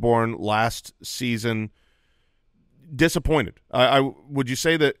 KJ Osborne last season disappointed. Would you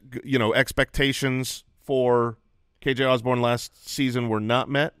say that expectations for KJ Osborne last season were not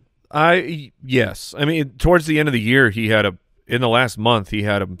met? Yes. Towards the end of the year, in the last month, he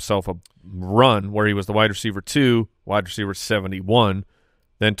had himself a run where he was the wide receiver 2, wide receiver 71.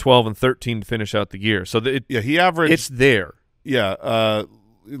 Then 12 and 13 to finish out the year. So he averaged. It's there. Yeah.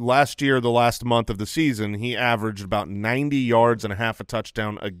 Last year, the last month of the season, he averaged about 90 yards and a half a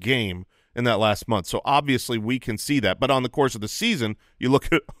touchdown a game in that last month. So obviously we can see that. But on the course of the season, you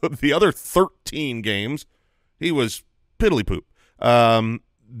look at the other 13 games, he was piddly poop.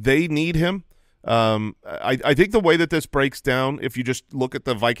 They need him. I think the way that this breaks down, if you just look at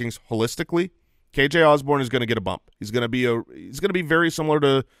the Vikings holistically, KJ Osborne is going to get a bump. He's going to be very similar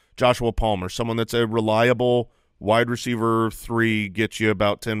to Joshua Palmer, someone that's a reliable wide receiver 3, gets you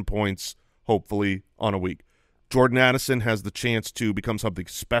about 10 points, hopefully, on a week. Jordan Addison has the chance to become something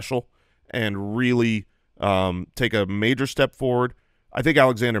special and really take a major step forward. I think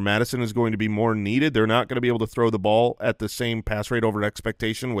Alexander Mattison is going to be more needed. They're not going to be able to throw the ball at the same pass rate over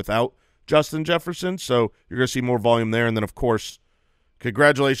expectation without Justin Jefferson, so you're going to see more volume there. And then, of course,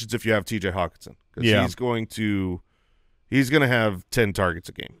 congratulations if you have TJ Hawkinson, because he's going to have 10 targets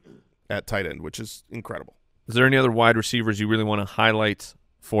a game at tight end, which is incredible. Is there any other wide receivers you really want to highlight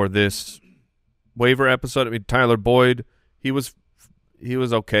for this waiver episode, I mean, Tyler Boyd, he was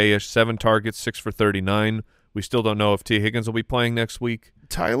okay-ish, 7 targets, 6 for 39. We still don't know if T. Higgins will be playing next week.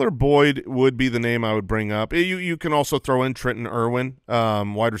 Tyler Boyd would be the name I would bring up. You can also throw in Trenton Irwin,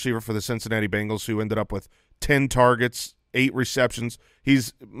 wide receiver for the Cincinnati Bengals, who ended up with 10 targets, 8 receptions.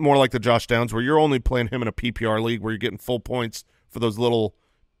 He's more like the Josh Downs, where you're only playing him in a PPR league where you're getting full points for those little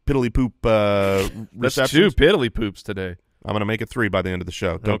piddly-poop receptions. That's 2 piddly-poops today. I'm going to make it 3 by the end of the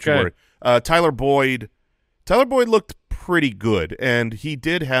show. Don't you worry. Tyler Boyd looked pretty good, and he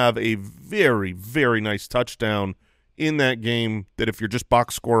did have a very, very nice touchdown in that game that if you're just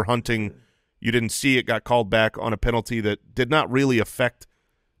box score hunting, you didn't see it, got called back on a penalty that did not really affect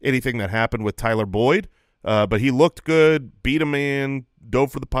anything that happened with Tyler Boyd. But he looked good, beat a man,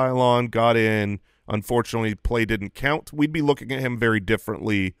 dove for the pylon, got in. Unfortunately, play didn't count. We'd be looking at him very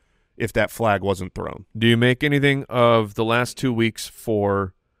differently if that flag wasn't thrown. Do you make anything of the last 2 weeks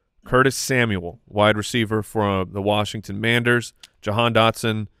for Curtis Samuel, wide receiver for the Washington Manders? Jahan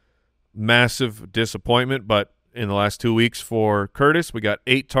Dotson, massive disappointment, but in the last 2 weeks for Curtis, we got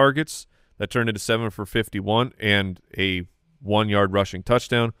 8 targets that turned into 7 for 51 and a 1-yard rushing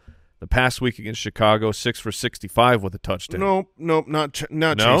touchdown. The past week against Chicago, 6 for 65 with a touchdown. Nope, not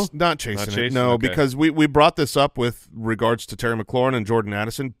chasing it. No, okay. Because we brought this up with regards to Terry McLaurin and Jordan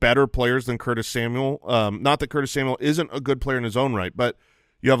Addison, better players than Curtis Samuel. Not that Curtis Samuel isn't a good player in his own right, but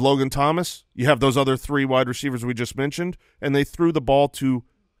you have Logan Thomas, you have those other 3 wide receivers we just mentioned, and they threw the ball to,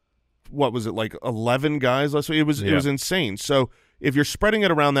 what was it, like 11 guys last week? It was insane. So if you're spreading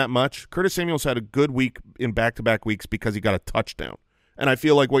it around that much, Curtis Samuel's had a good week in back-to-back weeks because he got a touchdown. And I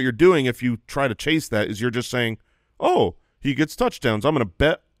feel like what you're doing if you try to chase that is you're just saying, oh, he gets touchdowns. I'm going to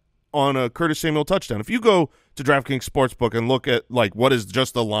bet on a Curtis Samuel touchdown. If you go to DraftKings Sportsbook and look at like what is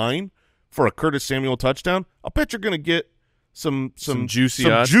just the line for a Curtis Samuel touchdown, I'll bet you're going to get some juicy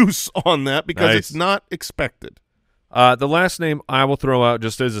juice on that because Nice. It's not expected. The last name I will throw out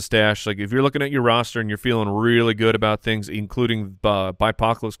just as a stash, like if you're looking at your roster and you're feeling really good about things, including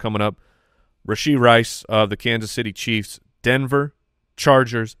Bipocalypse coming up, Rashee Rice of the Kansas City Chiefs, Denver,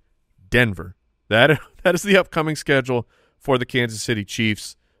 Chargers, Denver. That is the upcoming schedule for the Kansas City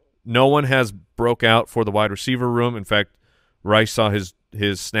Chiefs. No one has broke out for the wide receiver room. In fact, Rice saw his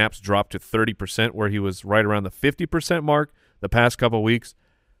snaps drop to 30%, where he was right around the 50% mark the past couple of weeks.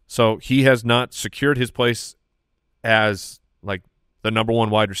 So he has not secured his place as like the number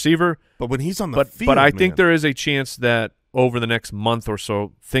 1 wide receiver. But when he's on the field, but I think there is a chance that over the next month or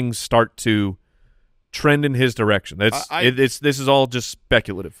so, things start to trend in his direction. This is all just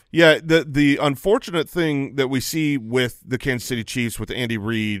speculative. Yeah, the unfortunate thing that we see with the Kansas City Chiefs, with Andy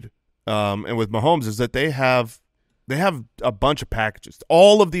Reid, and with Mahomes is that they have a bunch of packages.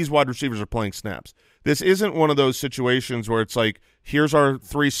 All of these wide receivers are playing snaps. This isn't one of those situations where it's like, here's our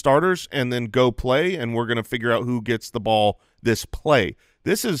 3 starters and then go play, and we're going to figure out who gets the ball this play.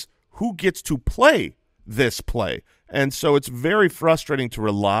 This is who gets to play this play. And so it's very frustrating to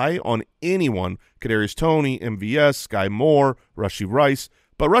rely on anyone, Kadarius Toney, MVS, Sky Moore, Rashee Rice.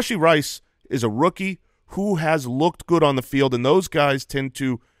 But Rashee Rice is a rookie who has looked good on the field, and those guys tend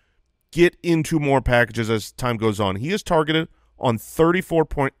to get into more packages as time goes on. He is targeted on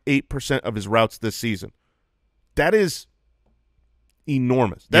 34.8% of his routes this season. That is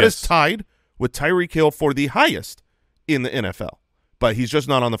enormous. That is tied with Tyreek Hill for the highest in the NFL. But he's just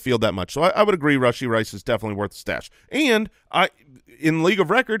not on the field that much. So I would agree Rashee Rice is definitely worth a stash. And in League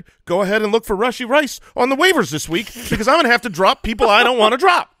of Record, go ahead and look for Rashee Rice on the waivers this week because I'm going to have to drop people I don't want to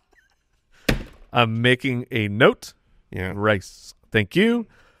drop. I'm making a note. Yeah. Rice. Thank you.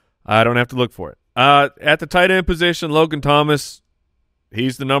 I don't have to look for it. At the tight end position, Logan Thomas,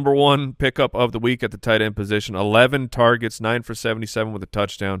 he's the number 1 pickup of the week at the tight end position. 11 targets, 9 for 77 with a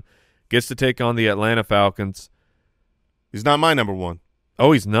touchdown. Gets to take on the Atlanta Falcons. He's not my number 1.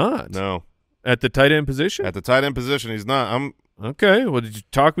 Oh, he's not? No. At the tight end position? At the tight end position, he's not. Okay. Well, did you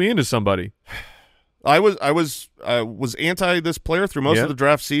talk me into somebody? I was anti this player through most of the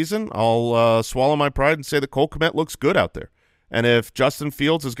draft season. I'll swallow my pride and say that Cole Kmet looks good out there. And if Justin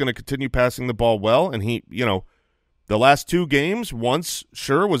Fields is going to continue passing the ball well, and he, the last 2 games, once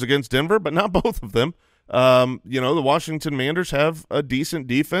sure was against Denver, but not both of them. The Washington Manders have a decent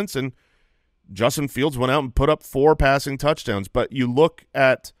defense, and Justin Fields went out and put up 4 passing touchdowns. But you look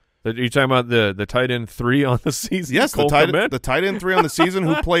at – You're talking about the tight end 3 on the season? Yes, the tight end 3 on the season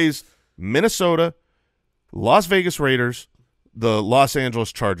who plays Minnesota, Las Vegas Raiders, the Los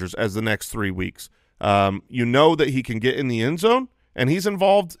Angeles Chargers as the next 3 weeks. You know that he can get in the end zone, and he's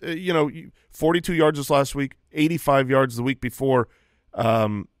involved, 42 yards this last week, 85 yards the week before.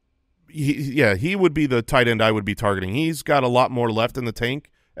 He would be the tight end I would be targeting. He's got a lot more left in the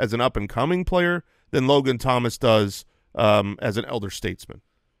tank as an up-and-coming player than Logan Thomas does as an elder statesman.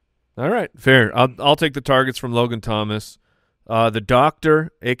 All right, fair. I'll take the targets from Logan Thomas. The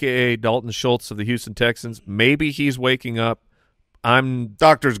doctor, a.k.a. Dalton Schultz of the Houston Texans, maybe he's waking up.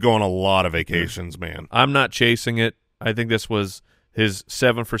 Doctor's going a lot of vacations, man. I'm not chasing it. I think this was his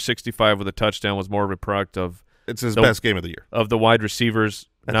 7 for 65 with a touchdown was more of a product of it's his best game of the year. Of the wide receivers.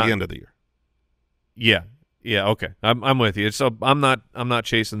 At the end of the year. Yeah, okay. I'm with you. So I'm not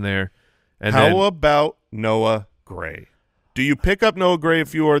chasing there. And how about Noah Gray? Do you pick up Noah Gray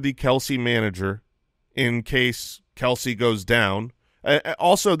if you are the Kelsey manager in case Kelsey goes down?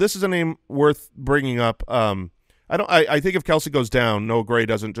 Also, this is a name worth bringing up. I think if Kelsey goes down, Noah Gray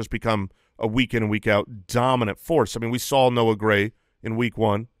doesn't just become a week in and week out dominant force. I mean, we saw Noah Gray in week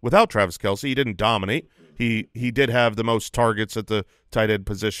 1 without Travis Kelsey. He didn't dominate. He did have the most targets at the tight end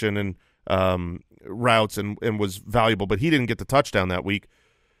position and routes and was valuable, but he didn't get the touchdown that week.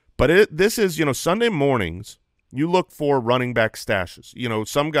 But this is, Sunday mornings, you look for running back stashes.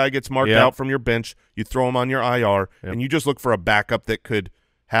 Some guy gets marked out from your bench, you throw him on your IR, and you just look for a backup that could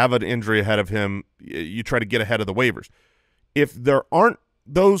have an injury ahead of him. You try to get ahead of the waivers. If there aren't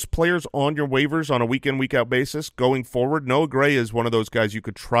those players on your waivers on a week-in, week-out basis going forward, Noah Gray is one of those guys you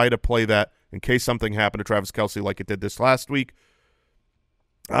could try to play that in case something happened to Travis Kelsey like it did this last week.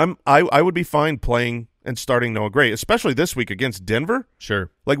 I would be fine playing and starting Noah Gray, especially this week against Denver.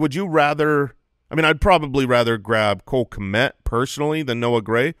 Sure. Like, would you rather – I mean, I'd probably rather grab Cole Kmet personally than Noah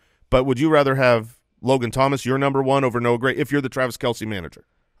Gray, but would you rather have Logan Thomas, your number one, over Noah Gray if you're the Travis Kelsey manager?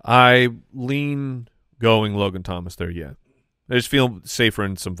 I lean going Logan Thomas there, yeah. I just feel safer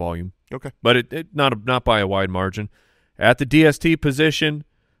in some volume. Okay. But it not by a wide margin. At the DST position,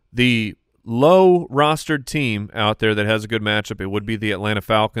 the low-rostered team out there that has a good matchup, it would be the Atlanta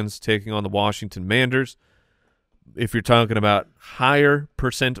Falcons taking on the Washington Manders. If you're talking about higher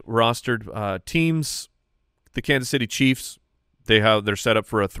percent rostered teams, the Kansas City Chiefs, they're set up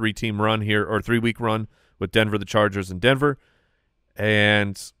for a 3-team run here, or 3-week run with Denver, the Chargers, and Denver.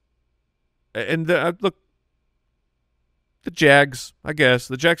 And look, the Jags, I guess,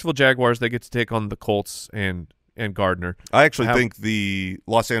 the Jacksonville Jaguars, they get to take on the Colts and Gardner. I actually think the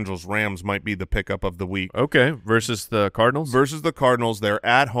Los Angeles Rams might be the pickup of the week. Okay, versus the Cardinals? Versus the Cardinals. They're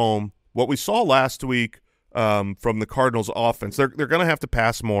at home. What we saw last week from the Cardinals offense, they're going to have to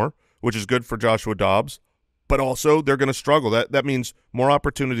pass more, which is good for Joshua Dobbs, but also they're going to struggle. That means more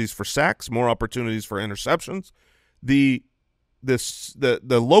opportunities for sacks, more opportunities for interceptions. The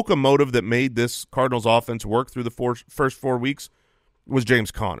locomotive that made this Cardinals offense work through the first 4 weeks was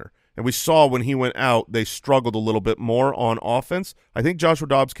James Conner. And we saw when he went out, they struggled a little bit more on offense. I think Joshua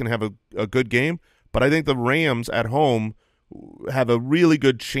Dobbs can have a good game, but I think the Rams at home have a really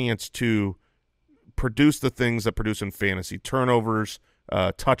good chance to produce the things that produce in fantasy: turnovers,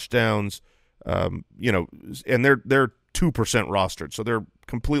 touchdowns, and they're 2% rostered, so they're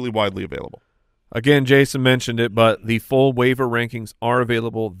completely widely available. Again, Jason mentioned it, but the full waiver rankings are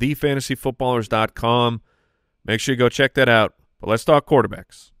available, thefantasyfootballers.com. Make sure you go check that out. But let's talk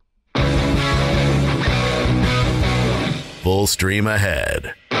quarterbacks. Full stream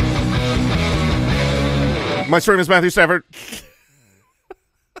ahead. My stream is Matthew Stafford.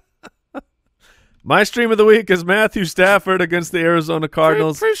 My stream of the week is Matthew Stafford against the Arizona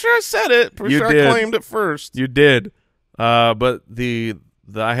Cardinals. Pretty sure I said it. Pretty sure I claimed it first. You did. But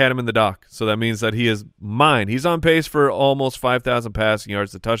I had him in the dock, so that means that he is mine. He's on pace for almost 5,000 passing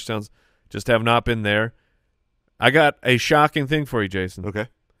yards. The touchdowns just have not been there. I got a shocking thing for you, Jason. Okay.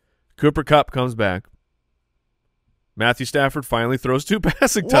 Cooper Kupp comes back. Matthew Stafford finally throws 2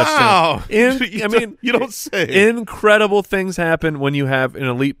 passing touchdowns. Wow. You don't say. Incredible things happen when you have an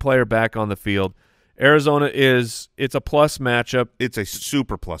elite player back on the field. Arizona it's a plus matchup. It's a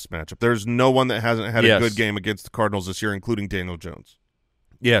super plus matchup. There's no one that hasn't had a good game against the Cardinals this year, including Daniel Jones.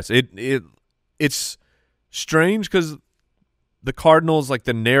 Yes, it's strange because the Cardinals, like,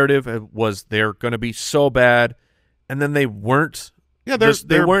 the narrative was they're going to be so bad, and then they weren't. Yeah,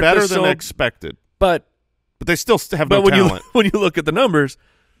 they weren't better than expected. But they still have no talent. When you look at the numbers,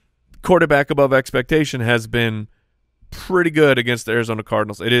 quarterback above expectation has been pretty good against the Arizona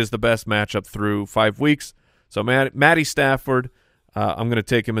Cardinals. It is the best matchup through 5 weeks. So Matty Stafford, I'm going to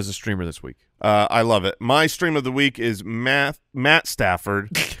take him as a streamer this week. I love it. My stream of the week is Matt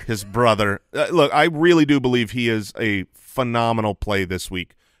Stafford, his brother. Look, I really do believe he is a phenomenal play this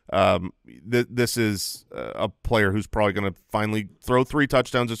week. This is a player who's probably going to finally throw 3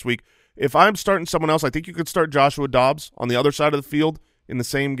 touchdowns this week. If I'm starting someone else, I think you could start Joshua Dobbs on the other side of the field in the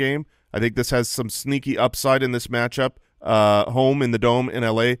same game. I think this has some sneaky upside in this matchup, home in the Dome in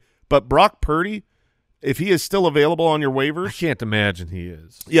L.A. But Brock Purdy, If he is still available on your waivers. I can't imagine he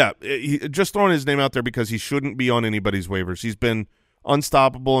is. Yeah, just throwing his name out there because he shouldn't be on anybody's waivers. He's been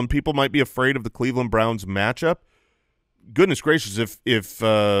unstoppable, and people might be afraid of the Cleveland Browns matchup. Goodness gracious, if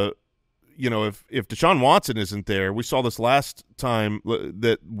Deshaun Watson isn't there, we saw this last time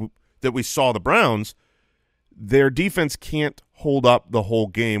that we saw the Browns, their defense can't hold up the whole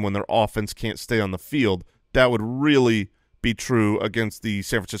game when their offense can't stay on the field. That would really be true against the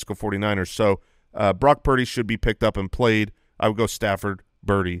San Francisco 49ers. So Brock Purdy should be picked up and played. I would go Stafford,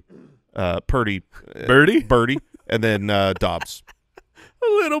 Purdy, and then Dobbs. A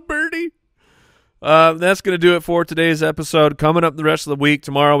little birdie. That's going to do it for today's episode. Coming up the rest of the week,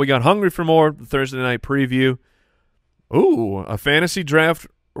 tomorrow we got Hungry for More, the Thursday night preview. Ooh, a fantasy draft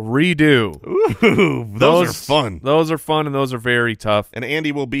redo. Ooh, those are fun. Those are fun, and those are very tough. And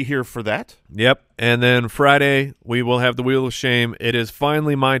Andy will be here for that. Yep. And then Friday, we will have the Wheel of Shame. It is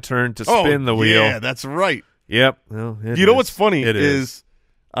finally my turn to spin the wheel. Yeah, that's right. Yep. Well, you know what's funny is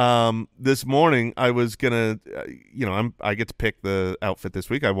this morning I was going to, I get to pick the outfit this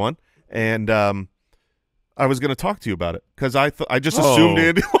week. I won. And I was going to talk to you about it because I just assumed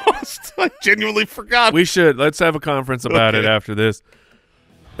Andy lost. I genuinely forgot. We should. Let's have a conference about it after this.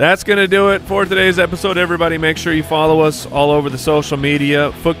 That's going to do it for today's episode, everybody. Make sure you follow us all over the social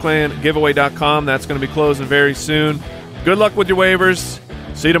media. FootClanGiveaway.com. That's going to be closing very soon. Good luck with your waivers.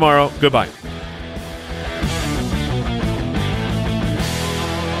 See you tomorrow. Goodbye.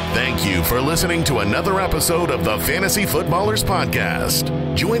 Thank you for listening to another episode of the Fantasy Footballers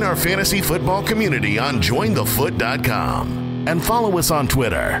Podcast. Join our fantasy football community on jointhefoot.com and follow us on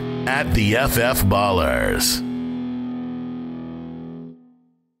Twitter @TheFFBallers.